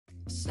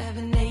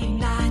7, 8,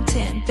 9,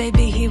 10.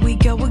 Baby, here we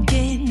go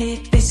again.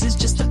 If this is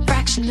just a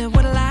fraction of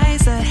what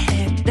lies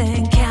ahead,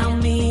 then